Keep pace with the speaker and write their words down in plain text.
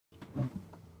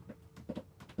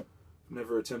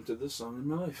Never attempted this song in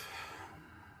my life.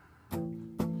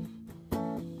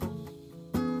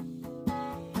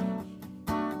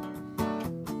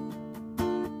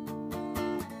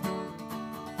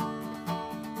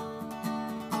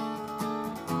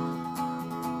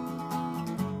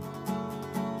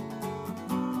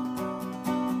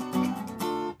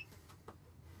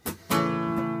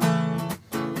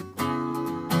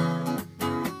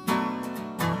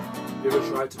 You ever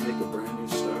tried to make a brand new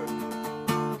start?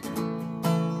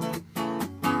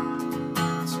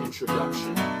 It's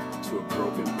introduction to a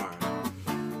broken heart.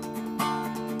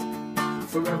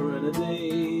 Forever and a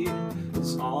day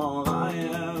is all I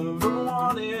ever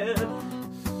wanted,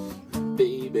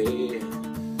 baby.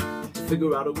 To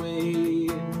figure out a way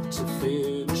to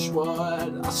finish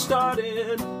what I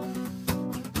started.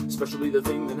 Especially the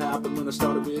thing that happened when I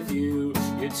started with you.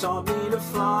 You taught me to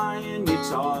fly and you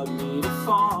taught me to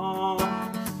fall.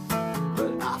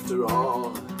 But after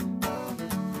all,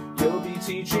 you'll be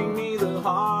teaching me the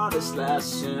hardest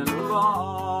lesson of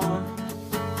all.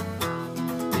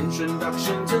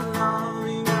 Introduction to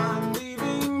loving and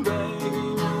leaving,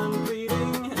 begging and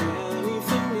pleading,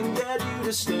 anything to get you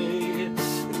to stay. And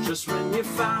just when you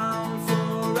found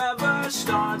forever,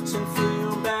 start to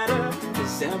feel better,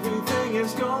 'cause everything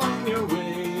is going your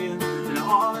way, and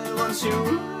all at once your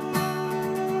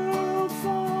world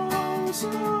falls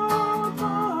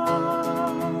apart.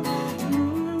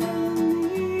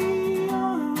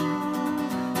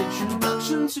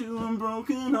 Introduction to a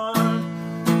broken heart.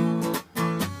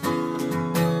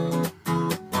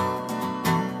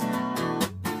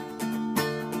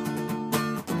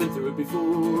 I've been through it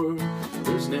before.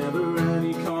 There's never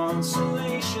any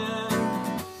consolation.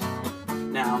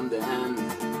 Now and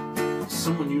then,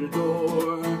 someone you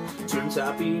adore turns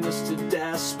happiness to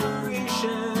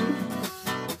desperation.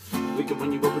 Wicked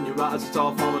when you open your eyes, it's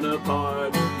all falling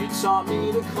apart. You taught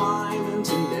me to climb and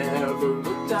to never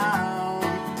look down.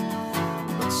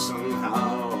 But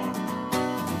somehow,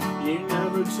 you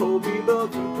never told me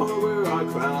about the part where I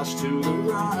crashed to the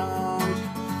ground.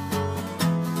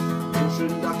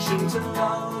 Introduction to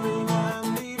loving and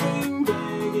leaving,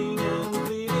 begging and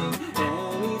pleading,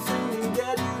 anything to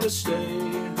get you to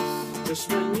stay. Just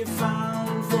when you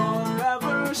found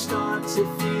forever, start to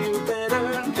feel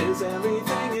better, 'cause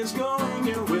everything is going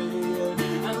your way,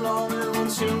 and all at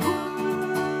once your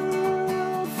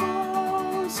world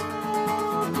falls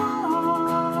apart.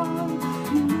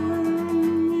 You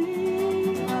and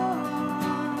me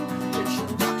are.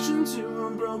 Introduction to a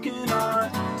broken heart.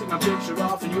 Take my picture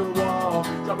off of your wall,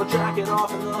 drop a jacket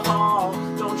off in the hall.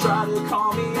 Don't try to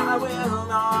call me, I will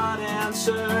not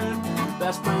answer.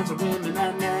 Best friends are women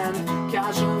and men,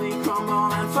 casually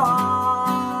crumble and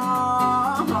fall.